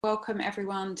Welcome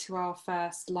everyone to our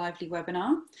first lively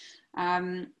webinar.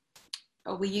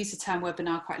 We use the term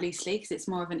webinar quite loosely because it's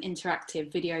more of an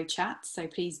interactive video chat, so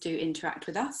please do interact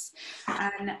with us.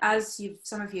 And as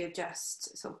some of you have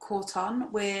just sort of caught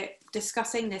on, we're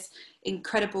discussing this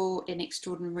incredible and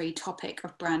extraordinary topic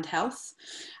of brand health.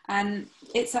 And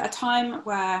it's at a time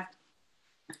where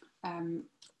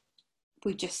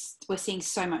we're seeing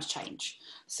so much change.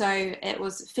 So it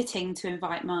was fitting to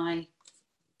invite my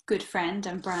good friend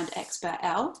and brand expert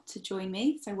Elle to join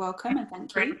me. So welcome and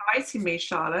thank you. For inviting me,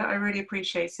 Charlotte. I really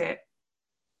appreciate it.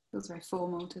 Feels very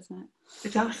formal, doesn't it?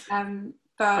 It does.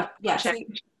 But yeah, so,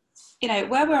 you know,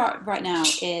 where we're at right now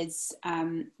is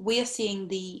we are seeing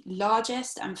the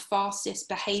largest and fastest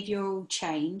behavioural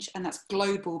change, and that's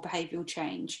global behavioural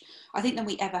change, I think, than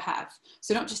we ever have.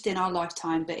 So not just in our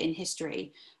lifetime, but in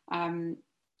history.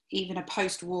 Even a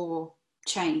post-war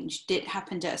change did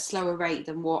happen at a slower rate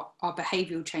than what our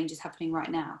behavioural change is happening right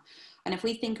now. And if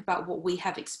we think about what we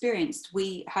have experienced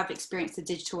the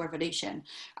digital revolution,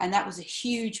 and that was a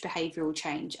huge behavioural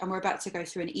change, and we're about to go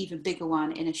through an even bigger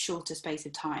one in a shorter space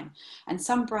of time. And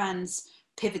some brands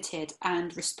pivoted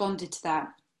and responded to that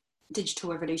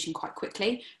digital revolution quite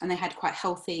quickly, and they had quite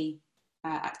healthy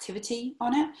activity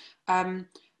on it.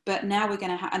 But now we're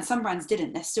going to and some brands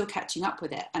didn't, they're still catching up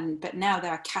with it. But now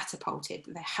they're catapulted,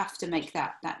 they have to make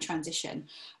that transition.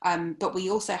 But we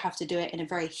also have to do it in a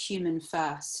very human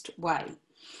first way.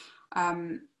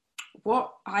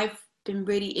 What I've been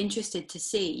really interested to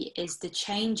see is the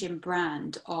change in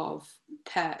brand of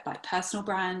like personal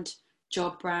brand,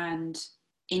 job brand,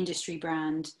 industry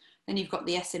brand. Then you've got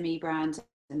the SME brand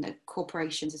and the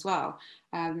corporations as well.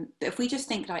 But if we just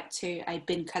think like to a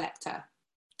bin collector,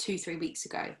 2-3 weeks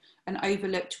ago, an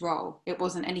overlooked role, it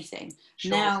wasn't anything. Sure.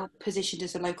 Now positioned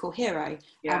as a local hero.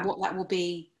 Yeah. And what that will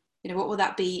be, what will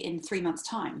that be in 3 months'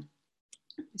 time?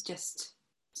 It's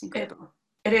incredible.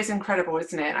 It is incredible,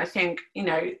 isn't it? I think,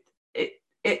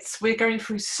 we're going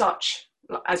through such,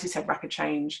 as you said, rapid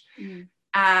change.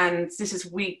 And this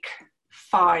is week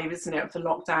 5, isn't it, of the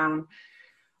lockdown.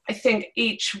 I think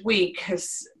each week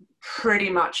has pretty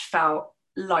much felt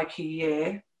like a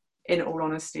year. In all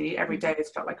honesty, every day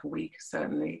has felt like a week,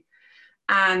 certainly.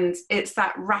 And it's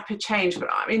that rapid change, but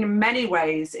I mean, in many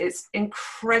ways, it's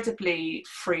incredibly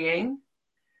freeing.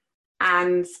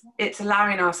 And it's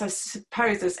allowing us, I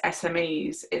suppose, as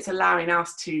SMEs, it's allowing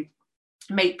us to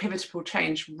make pivotal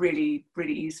change really,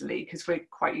 really easily because we're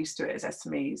quite used to it as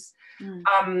SMEs.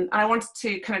 And I wanted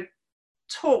to kind of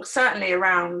talk certainly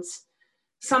around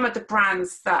some of the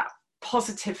brands that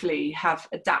positively have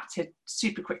adapted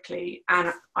super quickly,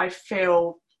 and I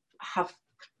feel have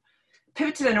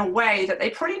pivoted in a way that they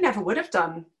probably never would have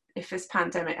done if this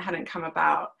pandemic hadn't come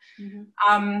about.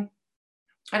 I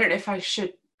don't know if I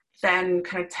should then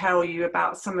kind of tell you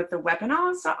about some of the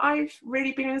webinars that I've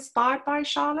really been inspired by,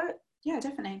 Charlotte. Yeah,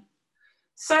 definitely.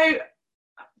 So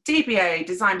DBA,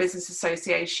 Design Business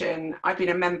Association, I've been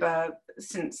a member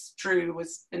since Drew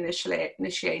was initially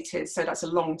initiated, so that's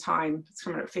a long time. It's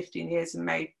coming up 15 years in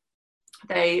May.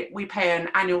 We pay an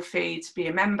annual fee to be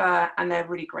a member, and they're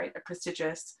really great, they're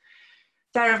prestigious.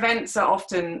 Their events are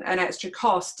often an extra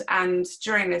cost, and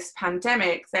during this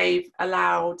pandemic, they've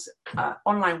allowed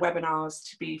online webinars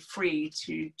to be free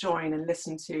to join and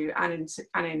listen to and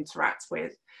interact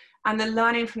with. And the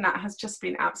learning from that has just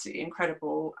been absolutely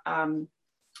incredible.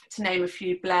 To name a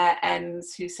few, Blair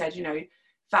Enns, who said,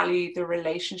 value the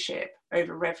relationship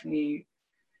over revenue.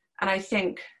 And I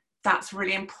think that's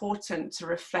really important to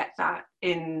reflect that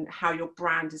in how your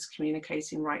brand is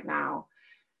communicating right now.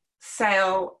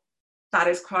 Sale, that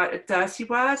is quite a dirty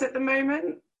word at the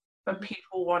moment, but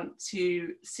people want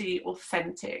to see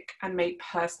authentic and make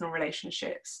personal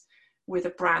relationships with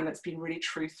a brand that's been really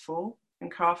truthful and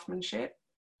craftsmanship.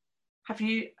 Have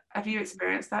you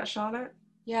experienced that, Charlotte?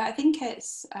 Yeah, I think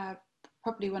it's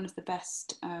probably one of the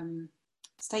best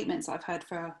statements I've heard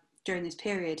during this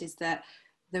period is that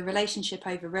the relationship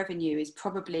over revenue is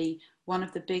probably one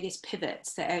of the biggest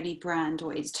pivots that any brand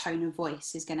or its tone of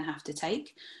voice is going to have to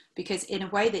take, because in a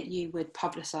way that you would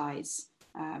publicize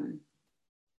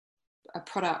a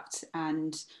product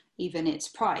and even its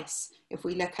price, if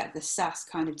we look at the SaaS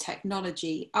kind of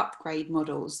technology upgrade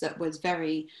models that was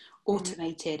very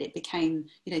automated, it became,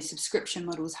 subscription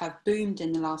models have boomed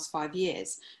in the last 5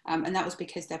 years. And that was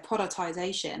because their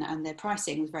productization and their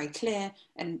pricing was very clear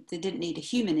and they didn't need a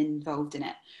human involved in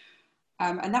it.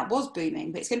 And that was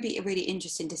booming, but it's going to be really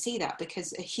interesting to see that,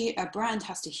 because a brand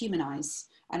has to humanize,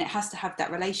 and it has to have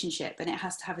that relationship, and it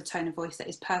has to have a tone of voice that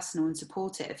is personal and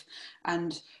supportive.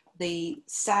 And the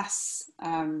SaaS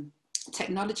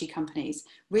technology companies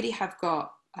really have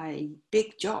got a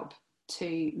big job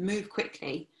to move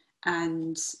quickly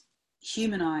and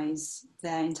humanize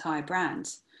their entire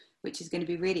brand, which is going to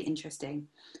be really interesting.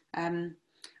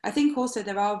 I think also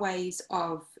there are ways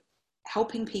of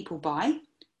helping people buy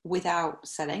without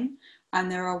selling,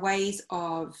 and there are ways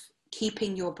of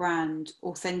keeping your brand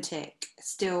authentic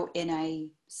still in a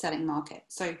selling market.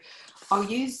 So I'll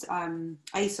use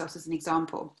ASOS as an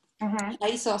example.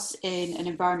 ASOS in an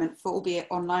environment for albeit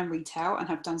online retail, and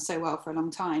have done so well for a long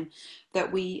time,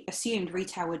 that we assumed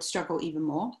retail would struggle even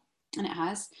more, and it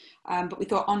has. But we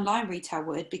thought online retail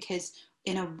would, because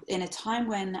in a time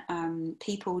when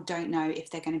people don't know if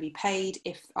they're going to be paid,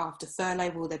 if after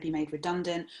furlough will they be made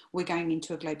redundant, we're going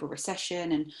into a global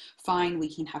recession, and fine,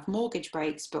 we can have mortgage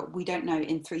breaks, but we don't know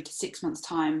in 3 to 6 months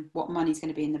time what money's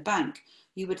going to be in the bank.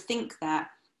 You would think that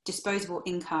disposable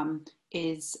income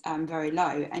is very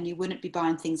low, and you wouldn't be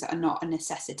buying things that are not a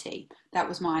necessity. That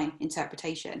was my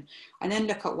interpretation. And then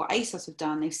look at what ASOS have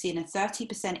done. They've seen a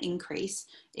 30% increase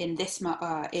in this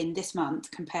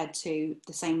month compared to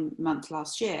the same month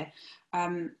last year,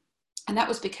 and that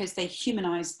was because they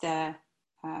humanized their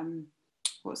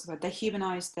They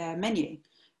humanized their menu.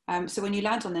 So when you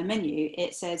land on their menu,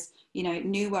 it says,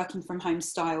 new working from home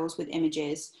styles with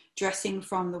images, dressing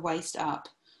from the waist up.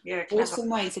 Yeah, awesome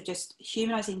ways of just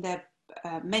humanizing their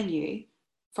menu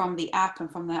from the app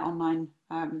and from their online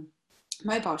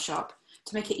mobile shop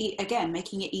to make it,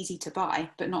 making it easy to buy,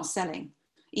 but not selling.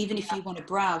 Even if you want to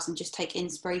browse and just take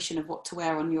inspiration of what to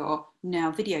wear on your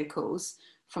now video calls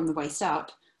from the waist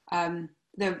up,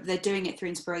 they're doing it through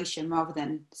inspiration rather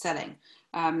than selling.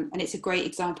 And it's a great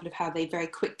example of how they very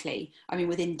quickly,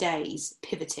 within days,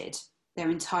 pivoted their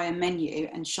entire menu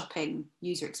and shopping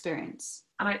user experience.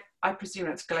 And I presume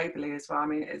it's globally as well.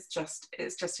 It's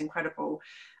just incredible.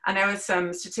 And there was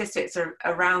some statistics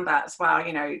around that as well.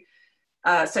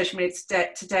 Social media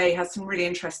today has some really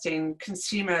interesting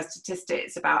consumer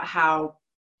statistics about how,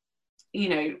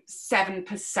 7%,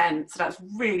 so that's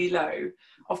really low,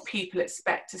 of people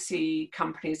expect to see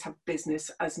companies have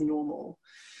business as normal.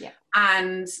 Yeah.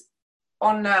 And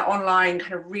on the online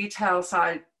kind of retail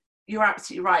side, you're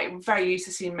absolutely right. We're very used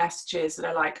to seeing messages that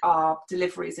are like, our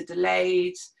deliveries are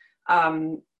delayed.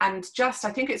 And just,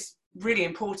 I think it's really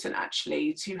important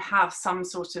actually to have some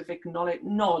sort of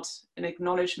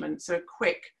acknowledgement. So a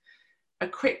quick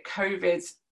COVID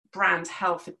brand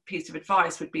health piece of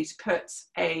advice would be to put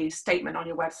a statement on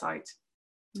your website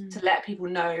to let people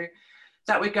know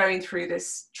that we're going through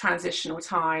this transitional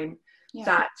time,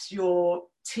 that your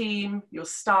team, your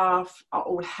staff are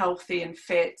all healthy and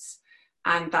fit,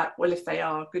 and that, well, if they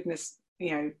are, goodness,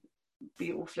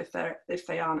 be awful if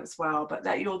they aren't as well, but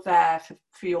that you're there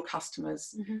for your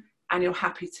customers, and you're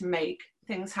happy to make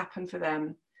things happen for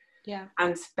them,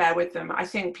 and bear with them. I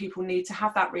think people need to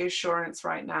have that reassurance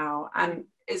right now, and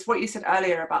it's what you said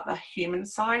earlier about the human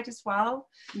side as well.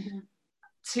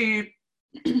 To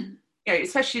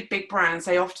especially big brands,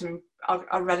 they often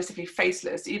are relatively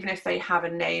faceless, even if they have a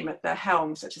name at the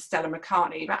helm, such as Stella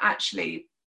McCartney, but actually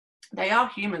they are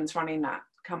humans running that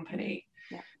company.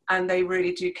 And they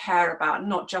really do care about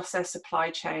not just their supply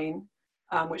chain,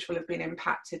 which will have been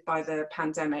impacted by the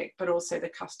pandemic, but also the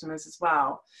customers as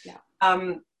well.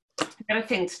 The other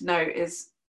thing to note is,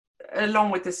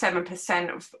 along with the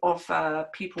 7%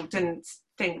 of people didn't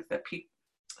think that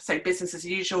so business as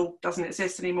usual doesn't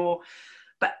exist anymore,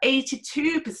 but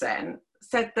 82%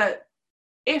 said that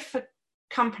if a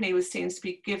company was seen to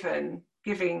be giving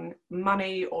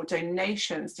money or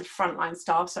donations to frontline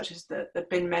staff, such as the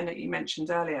bin men that you mentioned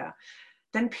earlier,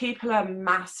 then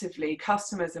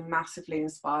customers are massively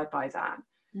inspired by that.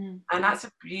 And that's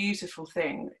a beautiful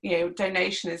thing.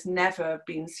 Donation has never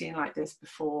been seen like this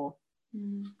before.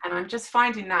 And I'm just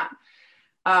finding that,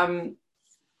 I'm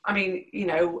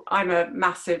a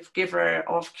massive giver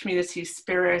of community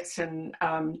spirit and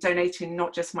donating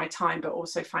not just my time, but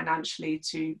also financially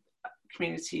to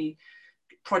community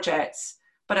projects.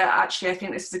 But actually, I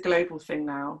think this is a global thing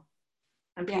now,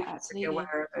 and people are really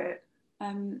aware of it.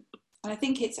 And I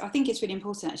think it's really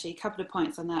important. Actually, a couple of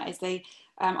points on that is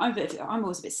I'm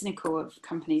always a bit cynical of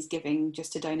companies giving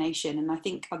just a donation, and I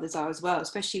think others are as well,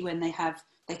 especially when they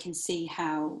can see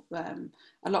how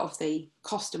a lot of the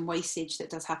cost and wastage that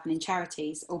does happen in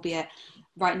charities. Albeit,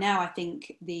 right now, I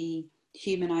think the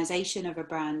humanization of a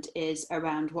brand is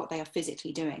around what they are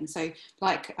physically doing. So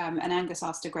and Angus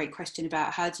asked a great question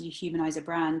about how do you humanize a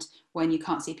brand when you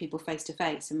can't see people face to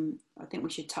face, and I think we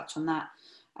should touch on that.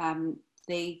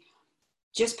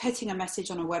 Just putting a message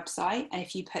on a website, and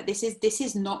if you put this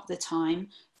is not the time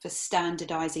for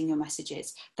standardizing your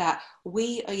messages, that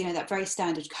we are, that very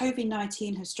standard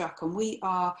COVID-19 has struck and we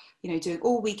are, doing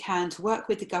all we can to work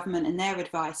with the government and their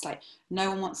advice. Like, no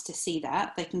one wants to see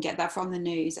that. They can get that from the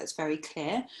news. That's very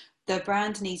clear. The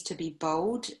brand needs to be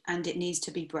bold and it needs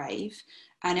to be brave.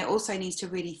 And it also needs to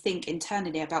really think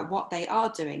internally about what they are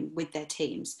doing with their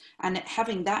teams, and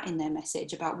having that in their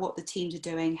message about what the teams are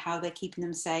doing, how they're keeping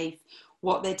them safe,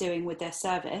 what they're doing with their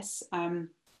service,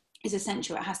 is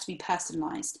essential. It has to be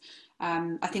personalized.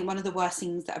 I think one of the worst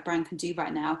things that a brand can do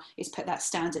right now is put that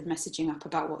standard messaging up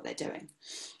about what they're doing.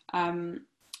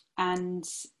 And,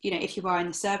 if you are in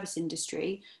the service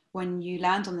industry, when you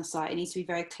land on the site, it needs to be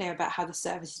very clear about how the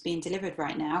service is being delivered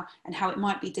right now and how it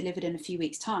might be delivered in a few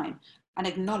weeks' time, and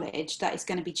acknowledge that it's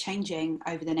going to be changing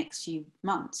over the next few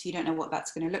months. You don't know what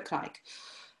that's going to look like.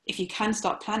 If you can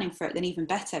start planning for it, then even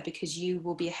better, because you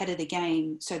will be ahead of the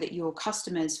game so that your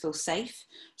customers feel safe,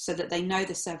 so that they know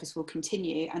the service will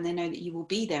continue and they know that you will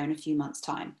be there in a few months'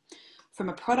 time. From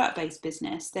a product-based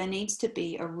business, there needs to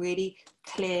be a really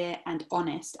clear and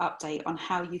honest update on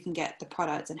how you can get the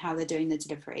product and how they're doing the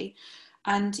delivery.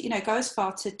 And, go as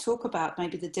far to talk about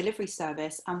maybe the delivery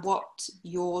service and what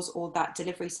yours or that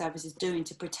delivery service is doing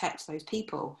to protect those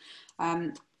people.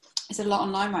 There's a lot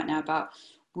online right now about,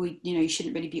 you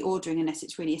shouldn't really be ordering unless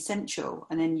it's really essential.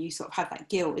 And then you sort of have that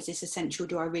guilt. Is this essential?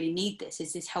 Do I really need this?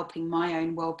 Is this helping my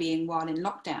own well-being while in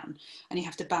lockdown? And you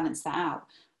have to balance that out.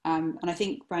 And I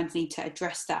think brands need to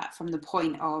address that from the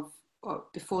point of, or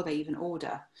before they even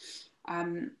order.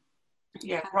 Right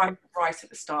at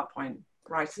the start point,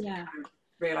 right at the kind of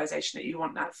realization that you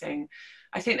want that thing.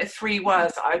 I think the three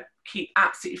words that I keep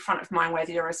absolutely front of mind,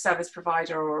 whether you're a service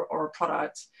provider or a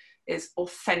product, is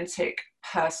authentic,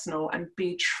 personal, and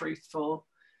be truthful.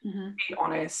 Be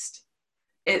honest.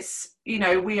 It's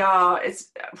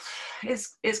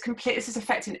it's complete. This is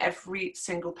affecting every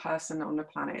single person on the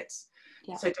planet.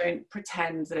 So don't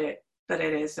pretend that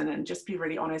it is, and just be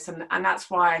really honest. And that's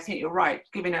why I think you're right.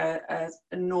 Giving a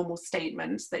normal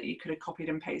statement that you could have copied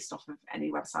and pasted off of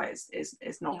any website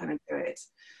is not going to do it.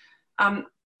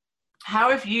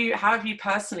 How have you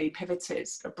personally pivoted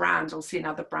a brand or seen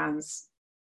other brands?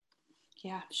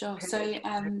 Yeah, sure. So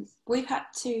we've had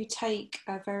to take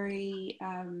a very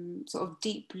sort of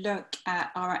deep look at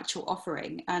our actual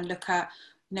offering and look at,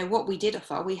 what we did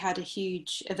offer. We had a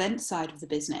huge event side of the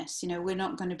business. We're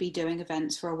not going to be doing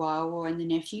events for a while or in the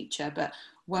near future, but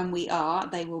when we are,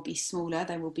 they will be smaller,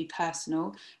 they will be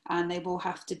personal, and they will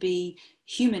have to be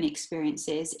human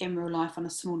experiences in real life on a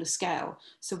smaller scale.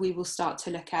 So we will start to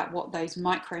look at what those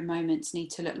micro moments need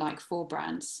to look like for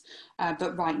brands.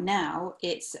 But right now,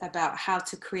 it's about how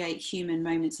to create human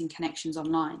moments and connections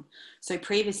online. So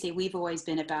previously, we've always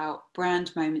been about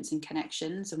brand moments and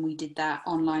connections, and we did that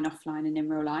online, offline, and in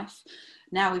real life.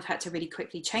 Now we've had to really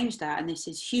quickly change that, and this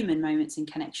is human moments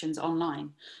and connections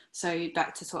online. So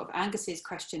back to sort of Angus's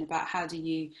question about how do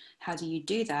you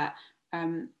do that?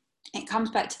 It comes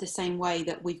back to the same way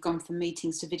that we've gone from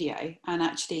meetings to video, and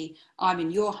actually I'm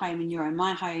in your home and you're in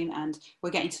my home, and we're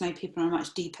getting to know people on a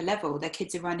much deeper level. Their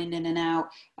kids are running in and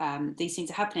out, these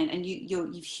things are happening, and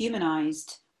you've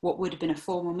humanized what would have been a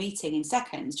formal meeting in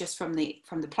seconds just from the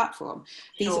platform.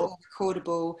 These are all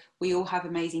recordable. We all have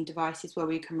amazing devices where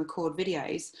we can record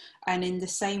videos, and in the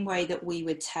same way that we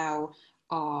would tell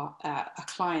a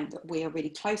client that we are really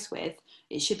close with,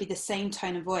 it should be the same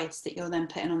tone of voice that you're then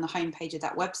putting on the homepage of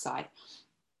that website.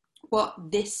 What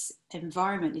this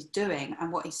environment is doing,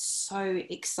 and what is so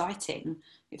exciting,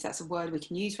 if that's a word we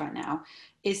can use right now,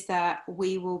 is that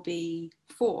we will be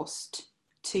forced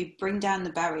to bring down the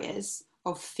barriers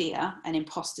of fear and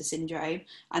imposter syndrome,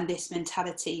 and this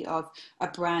mentality of a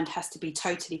brand has to be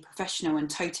totally professional and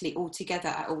totally all together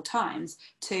at all times,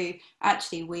 to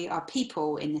actually we are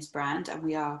people in this brand and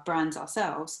we are brands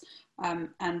ourselves,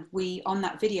 and we on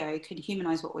that video can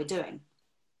humanize what we're doing.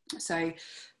 So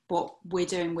what we're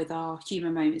doing with our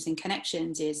human moments and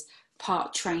connections is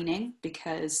part training,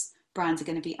 because brands are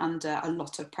going to be under a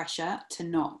lot of pressure to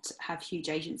not have huge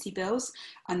agency bills,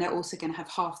 and they're also going to have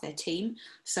half their team.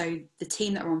 So the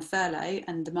team that are on furlough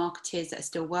and the marketeers that are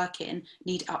still working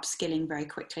need upskilling very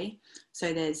quickly.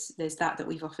 So there's that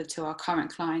we've offered to our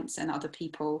current clients and other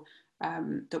people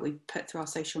that we put through our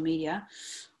social media.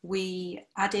 We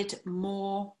added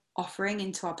more offering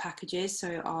into our packages.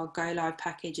 So our Go Live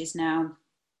package is now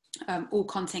all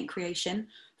content creation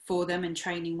for them and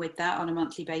training with that on a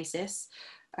monthly basis.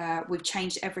 We've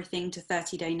changed everything to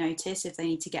 30-day notice. If they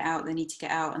need to get out, they need to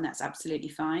get out, and that's absolutely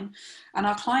fine. And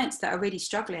our clients that are really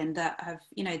struggling, that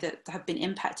have been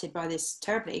impacted by this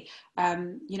terribly,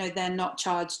 they're not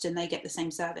charged and they get the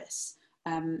same service,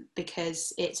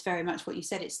 because it's very much what you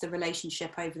said. It's the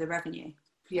relationship over the revenue.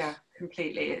 Yeah,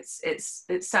 completely. It's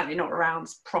certainly not around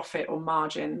profit or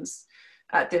margins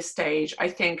at this stage. I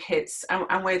think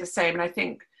and we're the same. And I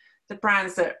think the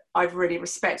brands that I've really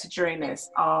respected during this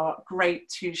are great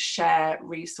to share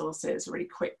resources, really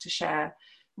quick to share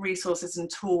resources and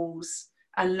tools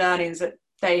and learnings that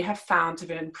they have found to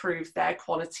have improved their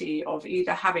quality of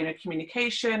either having a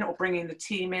communication or bringing the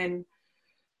team in.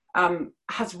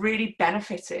 Has really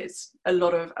benefited a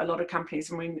lot of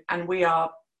companies, and we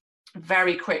are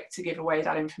very quick to give away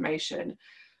that information.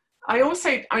 I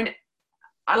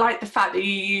like the fact that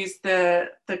you use the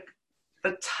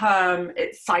term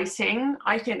exciting.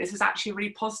 I think this is actually a really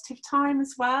positive time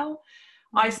as well.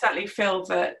 I certainly feel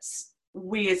that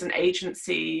we as an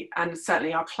agency, and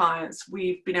certainly our clients,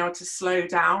 we've been able to slow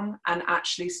down and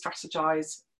actually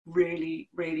strategize really,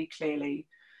 really clearly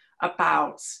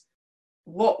about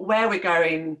where we're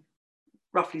going,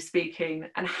 roughly speaking,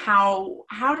 and how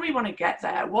do we want to get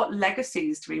there? What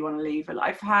legacies do we want to leave?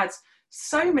 I've had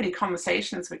so many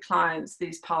conversations with clients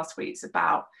these past weeks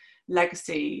about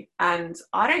legacy, and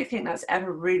I don't think that's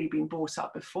ever really been brought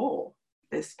up before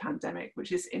this pandemic,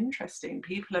 which is interesting.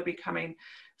 People are becoming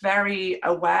very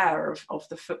aware of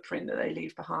the footprint that they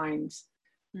leave behind,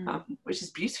 which is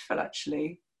beautiful,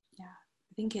 actually.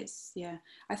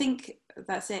 I think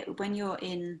that's it. When you're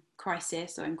in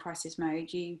crisis or in crisis mode,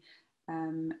 you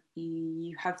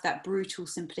have that brutal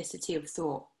simplicity of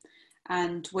thought.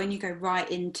 And when you go right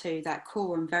into that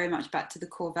core and very much back to the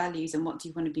core values and what do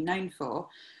you want to be known for,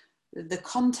 the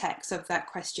context of that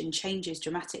question changes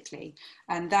dramatically.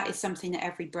 And that is something that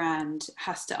every brand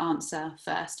has to answer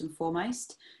first and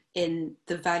foremost in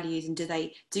the values. And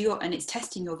and it's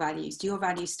testing your values. Do your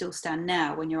values still stand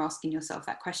now when you're asking yourself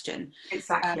that question?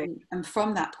 Exactly. And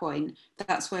from that point,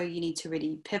 that's where you need to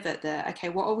really pivot okay,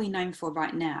 what are we known for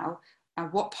right now?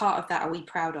 And what part of that are we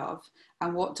proud of?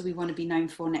 And what do we want to be known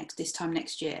for this time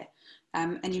next year?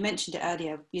 And you mentioned it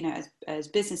earlier, as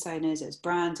business owners, as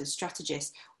brands, as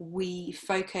strategists, we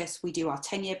do our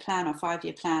 10-year plan, our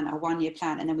 5-year plan, our 1-year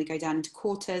plan, and then we go down into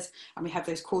quarters and we have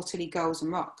those quarterly goals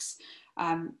and rocks.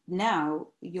 Now,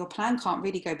 your plan can't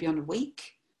really go beyond a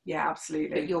week. Yeah,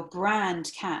 absolutely. But your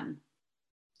brand can.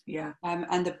 Yeah.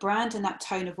 And the brand and that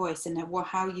tone of voice and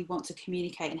how you want to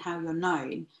communicate and how you're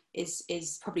known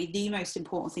is probably the most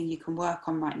important thing you can work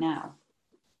on right now.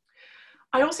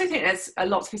 I also think there's a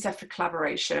lot to be said for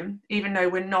collaboration, even though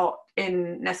we're not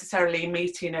in necessarily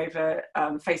meeting over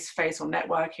face-to-face or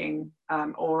networking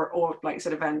or like you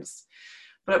said, events,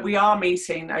 but we are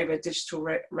meeting over digital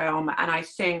realm. And I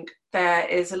think there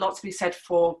is a lot to be said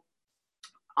for,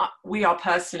 we are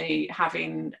personally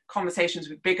having conversations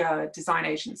with bigger design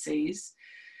agencies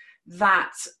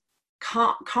that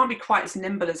can't be quite as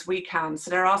nimble as we can. So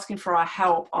they're asking for our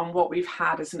help on what we've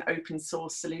had as an open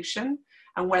source solution,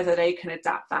 and whether they can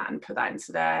adapt that and put that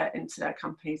into their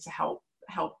company to help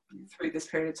through this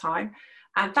period of time.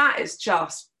 And that is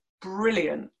just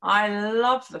brilliant. I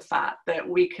love the fact that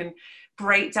we can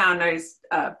break down those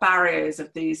barriers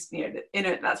of these,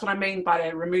 that's what I mean by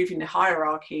removing the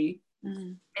hierarchy,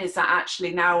 is that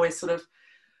actually now we're sort of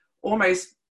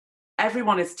almost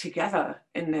everyone is together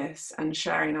in this and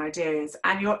sharing ideas.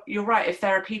 And you're right, if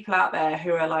there are people out there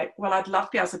who are like, well, I'd love to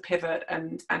be able to pivot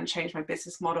and change my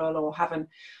business model or have an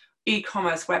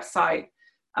e-commerce website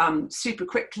super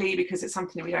quickly because it's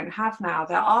something that we don't have now,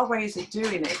 there are ways of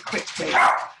doing it quickly.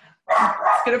 I'm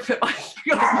just going to put my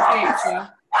finger on the page.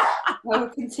 We'll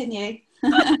continue.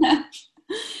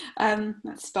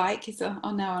 That Spike is now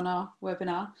on our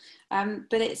webinar,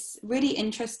 but it's really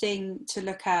interesting to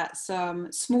look at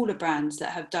some smaller brands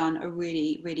that have done a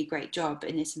really, really great job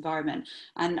in this environment.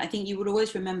 And I think you would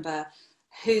always remember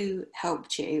who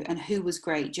helped you and who was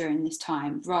great during this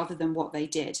time rather than what they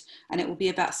did. And it will be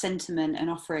about sentiment and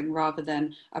offering rather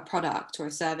than a product or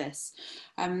a service.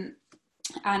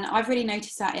 And I've really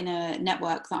noticed that in a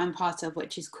network that I'm part of,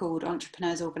 which is called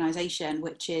Entrepreneurs Organisation,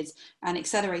 which is an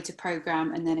accelerator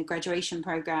program and then a graduation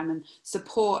program and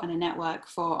support and a network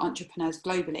for entrepreneurs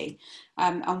globally.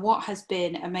 And what has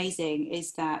been amazing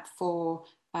is that for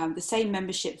the same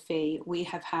membership fee, we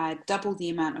have had double the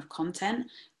amount of content,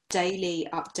 daily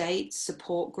updates,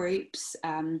 support groups,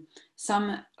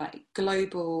 some like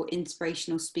global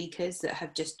inspirational speakers that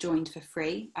have just joined for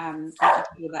free.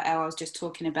 That Elle I was just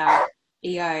talking about.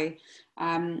 EO,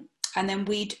 and then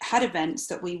we'd had events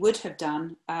that we would have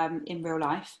done in real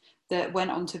life that went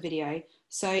onto video.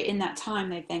 So in that time,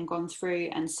 they've then gone through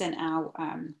and sent out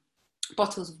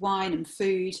bottles of wine and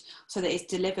food so that it's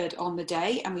delivered on the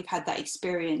day, and we've had that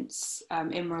experience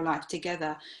in real life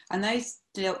together. And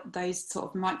those sort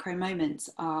of micro moments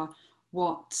are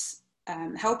what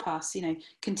help us,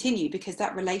 continue, because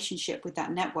that relationship with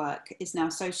that network is now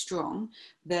so strong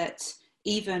that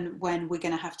even when we're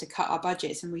going to have to cut our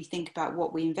budgets and we think about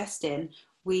what we invest in,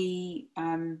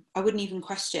 I wouldn't even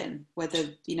question whether,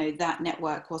 that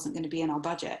network wasn't going to be in our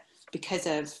budget because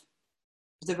of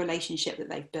the relationship that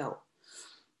they've built.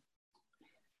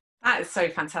 That is so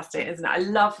fantastic, isn't it? I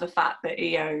love the fact that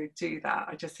EO do that.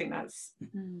 I just think that's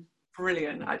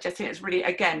brilliant. I just think it's really,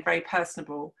 again, very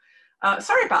personable.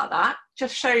 Sorry about that.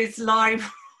 Just shows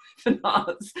live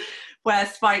webinars where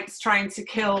Spike's trying to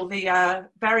kill the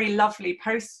very lovely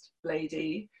post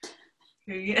lady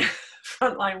who,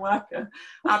 frontline worker.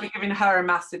 I'll be giving her a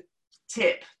massive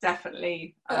tip,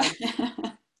 definitely, at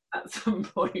some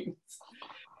point.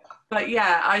 But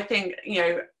yeah, I think,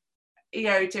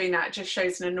 EO doing that just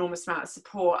shows an enormous amount of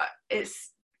support.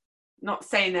 It's not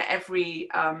saying that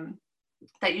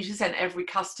that you should send every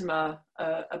customer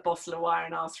a bottle of wine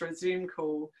and ask for a Zoom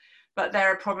call, but there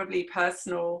are probably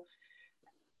personal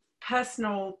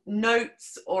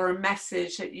notes or a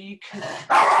message that you could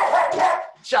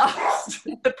just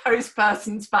the post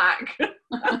person's back.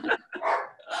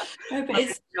 No, but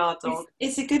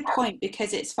it's a good point,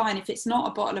 because it's fine if it's not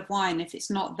a bottle of wine, if it's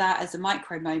not that as a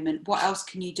micro moment, what else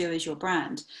can you do as your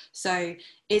brand? So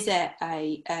is it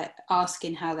a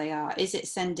asking how they are? Is it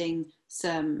sending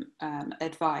some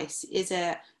advice? Is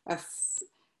it a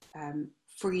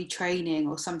free training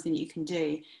or something you can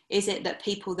do? Is it that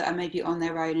people that are maybe on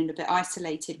their own and a bit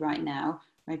isolated right now,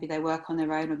 maybe they work on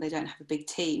their own or they don't have a big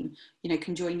team,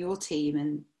 can join your team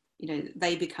and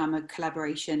they become a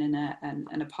collaboration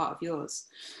and a part of yours.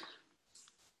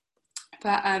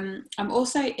 But I'm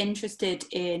also interested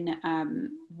in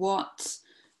what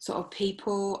sort of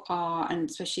people are, and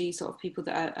especially sort of people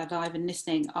that are live and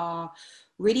listening, are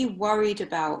really worried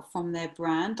about from their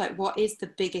brand. Like, what is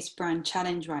the biggest brand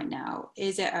challenge right now?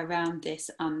 Is it around this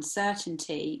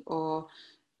uncertainty or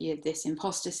this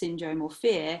imposter syndrome or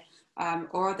fear?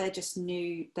 Or are there just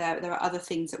there are other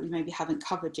things that we maybe haven't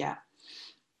covered yet?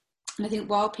 And I think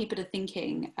while people are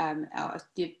thinking,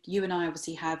 you and I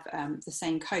obviously have the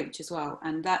same coach as well,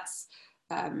 and that's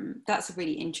a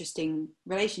really interesting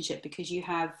relationship, because you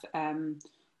have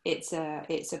it's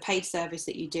a paid service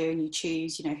that you do, and you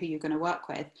choose who you're going to work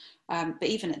with. But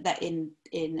even at that, in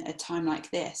a time like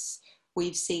this,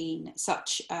 we've seen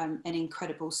such an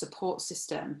incredible support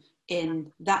system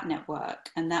in that network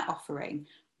and that offering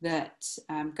that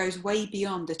goes way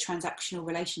beyond the transactional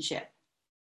relationship.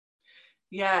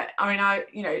 Yeah, I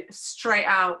mean, straight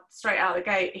out the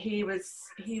gate, he was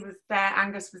there.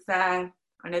 Angus was there.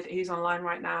 I know that he's online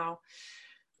right now,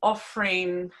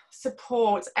 offering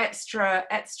support, extra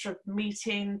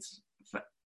meetings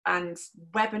and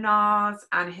webinars.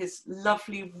 And his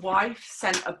lovely wife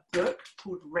sent a book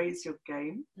called Raise Your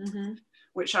Game,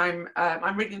 which I'm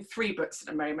reading 3 books at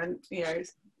the moment.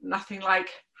 Nothing like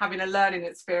having a learning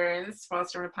experience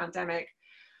whilst during a pandemic.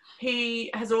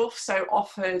 He has also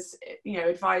offered,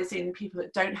 advising people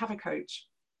that don't have a coach,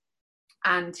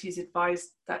 and he's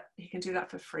advised that he can do that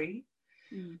for free.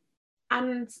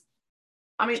 And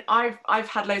I mean, I've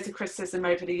had loads of criticism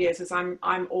over the years, as I'm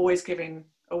always giving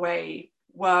away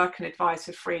work and advice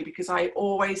for free, because I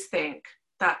always think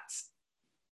that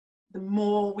the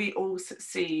more we all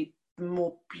succeed, the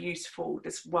more beautiful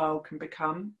this world can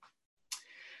become.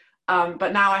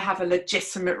 But now I have a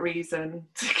legitimate reason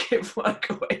to give work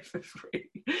away for free,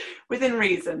 within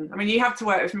reason. I mean, you have to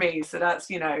work with me, so that's,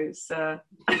 it's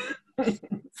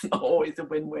not always a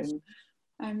win-win.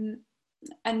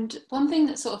 And one thing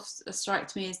that sort of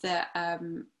strikes me is that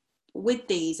with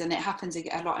these, and it happens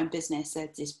a lot in business,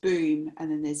 there's this boom and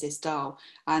then there's this dull.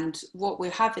 And what we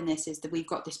have in this is that we've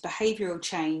got this behavioural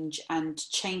change and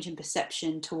change in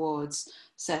perception towards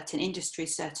certain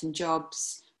industries, certain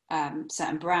jobs,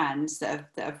 certain brands that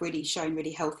have really shown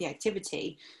really healthy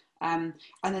activity. And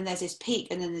then there's this peak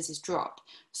and then there's this drop.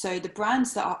 So the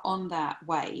brands that are on that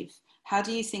wave, how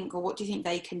do you think, or what do you think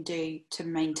they can do to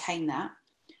maintain that?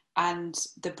 And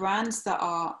the brands that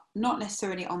are not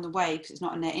necessarily on the wave, because it's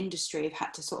not in their industry, have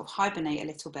had to sort of hibernate a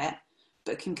little bit,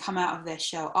 but can come out of their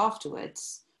shell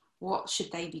afterwards, what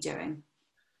should they be doing?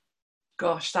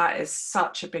 Gosh, that is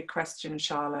such a big question,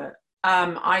 Charlotte.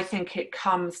 I think it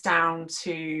comes down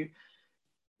to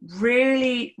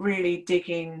really, really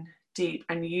digging deep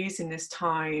and using this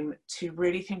time to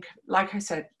really think, like I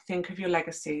said, think of your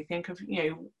legacy, think of,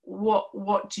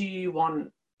 what do you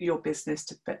want your business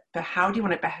to, how do you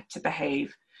want it to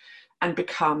behave and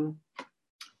become,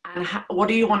 and what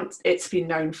do you want it to be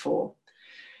known for,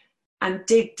 and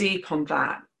dig deep on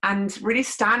that and really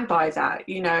stand by that.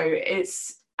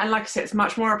 and like I said, it's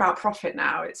much more about profit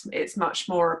now. It's much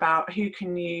more about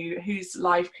whose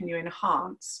life can you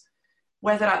enhance,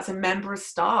 whether that's a member of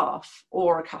staff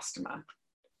or a customer.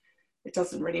 It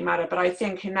doesn't really matter. But I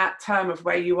think in that term of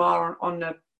where you are on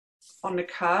the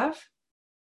curve,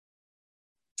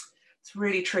 it's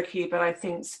really tricky. But I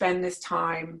think spend this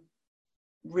time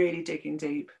really digging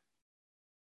deep.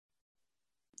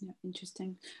 Yeah,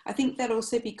 interesting. I think there'll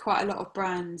also be quite a lot of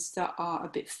brands that are a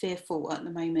bit fearful at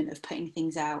the moment of putting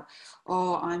things out,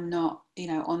 or I'm not,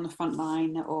 on the front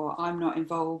line, or I'm not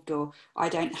involved, or I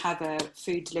don't have a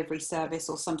food delivery service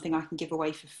or something I can give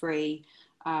away for free.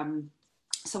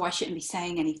 So I shouldn't be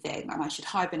saying anything, and I should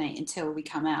hibernate until we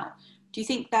come out. Do you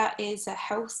think that is a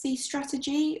healthy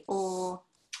strategy, or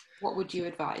what would you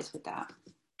advise with that?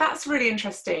 That's really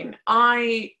interesting.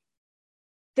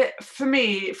 For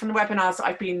me, from the webinars that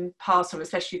I've been part of,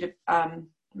 especially the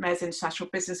Mayor's International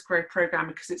Business Growth Programme,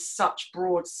 because it's such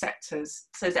broad sectors.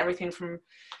 So there's everything from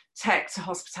tech to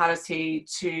hospitality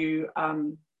to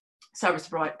service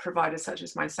providers such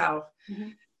as myself. Mm-hmm.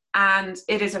 And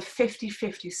it is a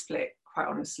 50-50 split, quite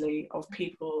honestly, of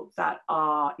people that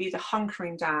are either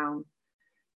hunkering down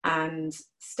and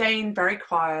staying very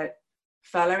quiet,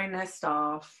 furloughing their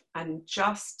staff, and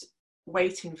just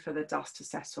waiting for the dust to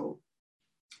settle.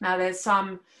 Now there's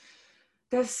some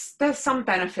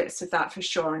benefits to that for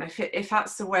sure, and if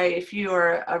that's the way, if you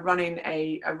are running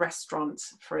a restaurant,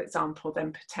 for example,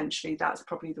 then potentially that's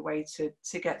probably the way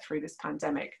to get through this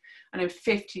pandemic. And then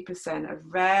 50% are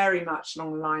very much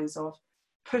along the lines of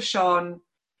push on,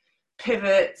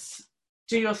 pivot,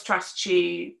 do your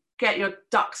strategy, get your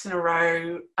ducks in a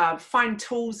row, find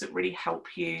tools that really help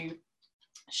you,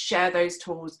 share those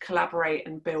tools, collaborate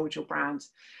and build your brand.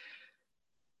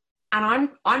 And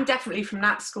I'm definitely from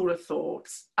that school of thought,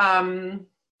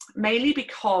 mainly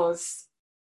because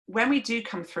when we do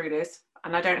come through this,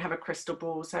 and I don't have a crystal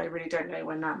ball, so I really don't know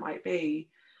when that might be,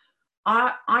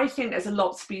 I think there's a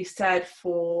lot to be said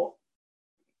for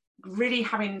really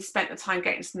having spent the time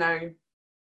getting to know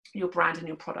your brand and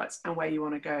your products and where you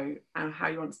want to go and how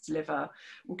you want to deliver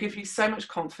will give you so much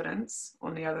confidence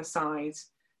on the other side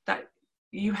that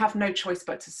you have no choice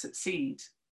but to succeed.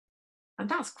 And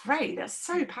that's great, that's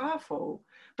so powerful,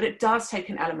 but it does take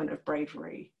an element of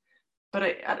bravery. But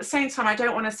at the same time, I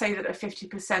don't want to say that the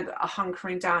 50% that are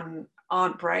hunkering down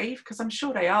aren't brave, because I'm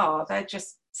sure they are. They're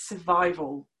just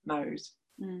survival mode.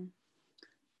 Mm.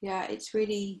 Yeah, it's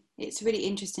really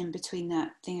interesting between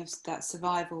that thing of that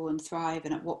survival and thrive,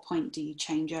 and at what point do you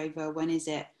change over? When is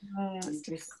it,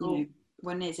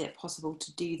 when is it possible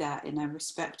to do that in a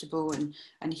respectable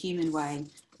and human way?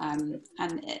 And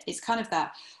it's kind of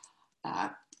that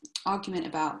argument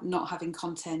about not having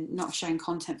content, not showing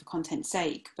content for content's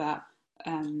sake, but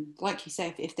like you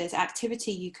say, if there's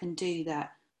activity you can do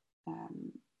that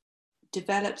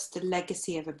develops the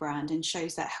legacy of a brand and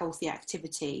shows that healthy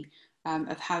activity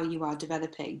of how you are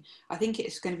developing, I think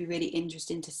it's going to be really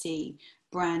interesting to see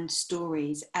brand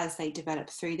stories as they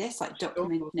develop through this, like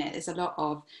documenting it. There's a lot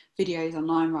of videos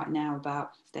online right now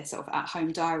about their sort of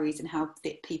at-home diaries and how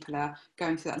fit people are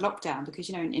going through that lockdown, because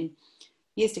in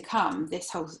years to come, this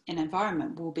whole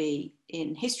environment will be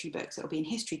in history books, it will be in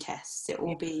history tests, it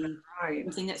will be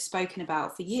something that's spoken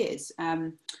about for years,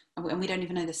 and we don't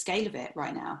even know the scale of it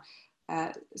right now.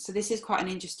 So this is quite an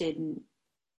interesting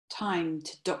time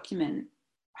to document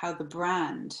how the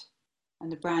brand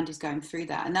is going through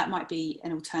that, and that might be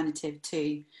an alternative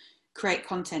to create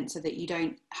content so that you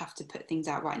don't have to put things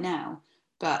out right now,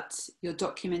 but you're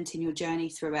documenting your journey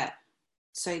through it,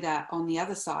 so that on the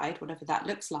other side, whatever that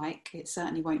looks like, it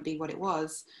certainly won't be what it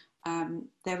was.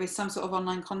 There is some sort of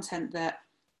online content that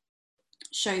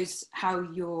shows how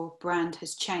your brand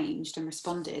has changed and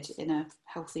responded in a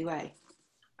healthy way.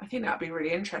 I think that'd be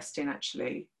really interesting,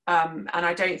 actually. And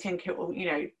I don't think it will,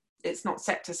 it's not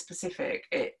sector specific.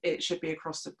 It should be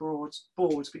across the broad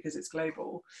board because it's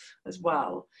global as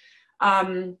well.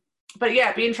 But yeah,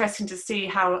 it'd be interesting to see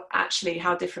how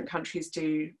different countries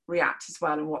do react as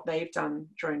well and what they've done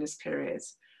during this period.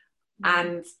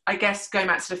 And I guess going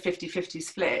back to the 50-50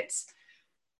 splits,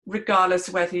 regardless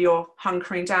of whether you're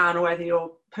hunkering down or whether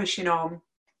you're pushing on,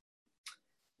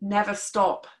 never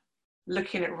stop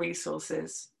looking at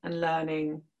resources and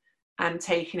learning and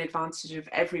taking advantage of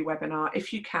every webinar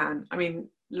if you can. I mean,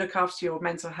 look after your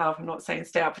mental health. I'm not saying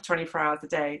stay up for 24 hours a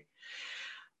day.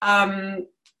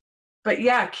 But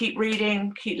yeah, keep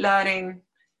reading, keep learning,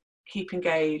 keep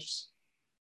engaged.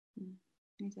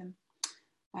 Amazing.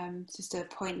 Just a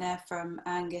point there from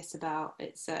Angus about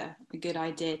it's a good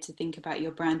idea to think about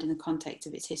your brand in the context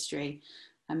of its history,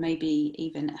 and maybe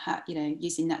even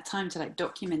using that time to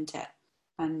document it.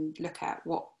 and look at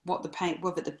what the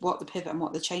pivot and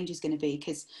what the change is going to be,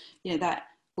 because that,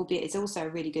 albeit it's also a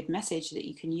really good message that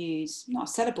you can use, not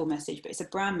a sellable message, but it's a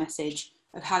brand message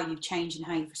of how you've changed and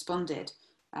how you've responded.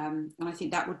 And I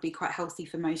think that would be quite healthy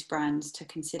for most brands to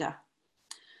consider.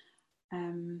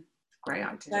 Great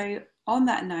idea. So on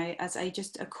that note, as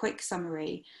just a quick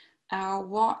summary,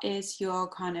 what is your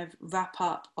kind of wrap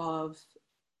up of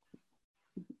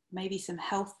maybe some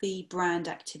healthy brand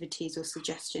activities or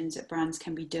suggestions that brands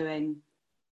can be doing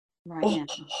right now?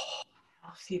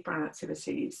 Healthy brand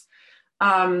activities.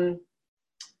 In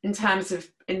terms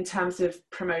of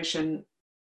promotion,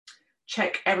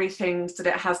 check everything so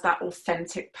that it has that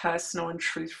authentic, personal and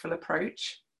truthful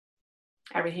approach.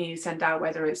 Everything you send out,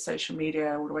 whether it's social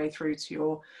media all the way through to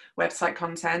your website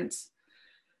content.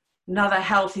 Another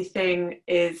healthy thing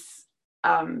is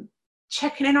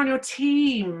checking in on your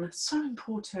team. So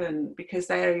important, because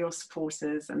they are your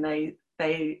supporters, and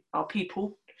they are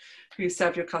people who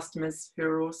serve your customers, who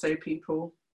are also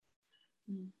people.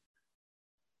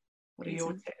 What are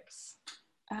your tips?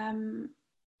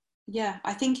 Yeah,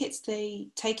 I think it's the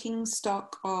taking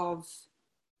stock of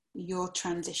your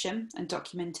transition and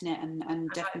documenting it, and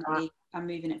definitely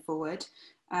moving it forward,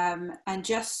 and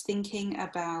just thinking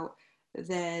about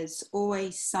there's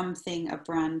always something a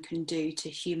brand can do to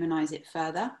humanize it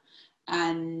further,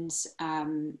 and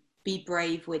be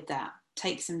brave with that.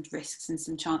 Take some risks and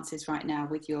some chances right now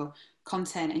with your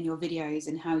content and your videos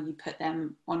and how you put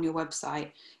them on your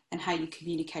website and how you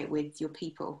communicate with your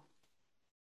people.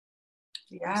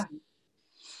 Yeah.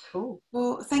 Cool.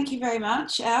 Well, thank you very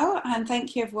much, Elle, and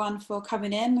thank you everyone for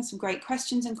coming in. There's some great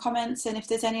questions and comments, and if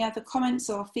there's any other comments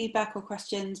or feedback or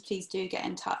questions, please do get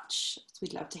in touch.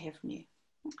 We'd love to hear from you.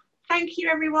 Thank you,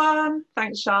 everyone.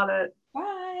 Thanks, Charlotte.